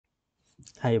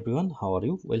Hi everyone, how are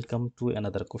you? Welcome to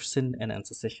another question and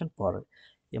answer session for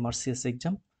MRCS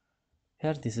exam.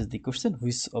 Here, this is the question: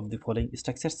 which of the following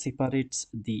structure separates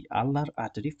the ulnar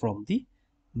artery from the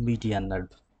median nerve?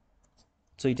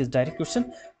 So it is direct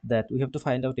question that we have to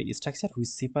find out a structure which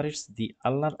separates the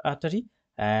ulnar artery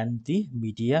and the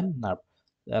median nerve.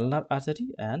 The ulnar artery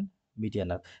and median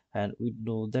nerve, and we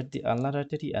know that the ulnar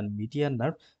artery and median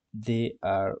nerve, they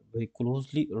are very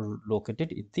closely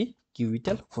located in the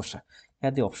cubital fossa.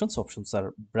 Here the options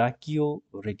are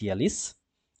brachioradialis,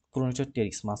 pronator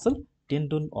teres muscle,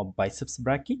 tendon of biceps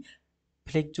brachii,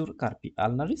 flexure carpi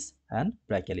ulnaris, and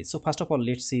brachialis. So first of all,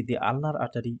 let's see the ulnar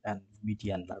artery and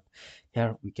median nerve.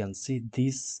 Here we can see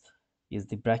this is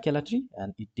the brachial artery,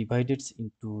 and it divides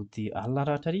into the ulnar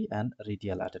artery and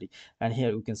radial artery. And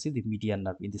here we can see the median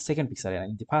nerve in the second picture.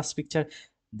 And in the first picture,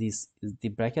 this is the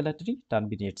brachial artery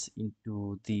terminates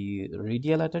into the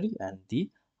radial artery and the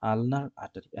ulnar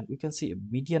artery, and we can see a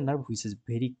median nerve which is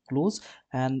very close,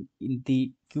 and in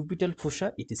the cubital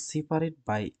fossa it is separated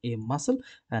by a muscle,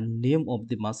 and name of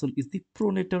the muscle is the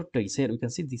pronator teres. Here we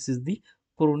can see this is the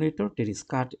pronator teres,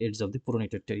 cut edge of the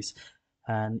pronator teres.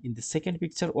 And in the second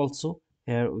picture also,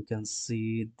 here we can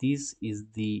see this is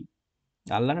the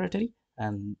ulnar artery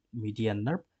and median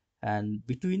nerve, and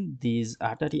between these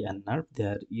artery and nerve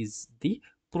there is the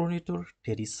pronator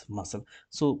teres muscle.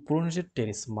 So pronator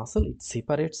teres muscle, it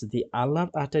separates the ulnar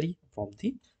artery from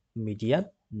the median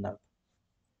nerve.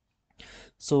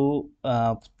 So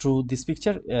through this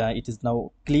picture, it is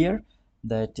now clear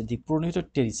that the pronator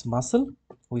teres muscle,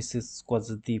 which is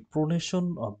causes the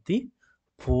pronation of the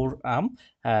forearm,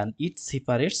 and it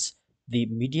separates the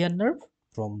median nerve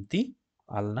from the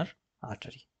ulnar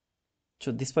artery.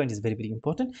 So this point is very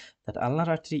important, that ulnar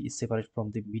artery is separated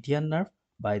from the median nerve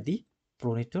by the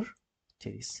pronator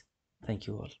teres. Thank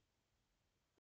you all.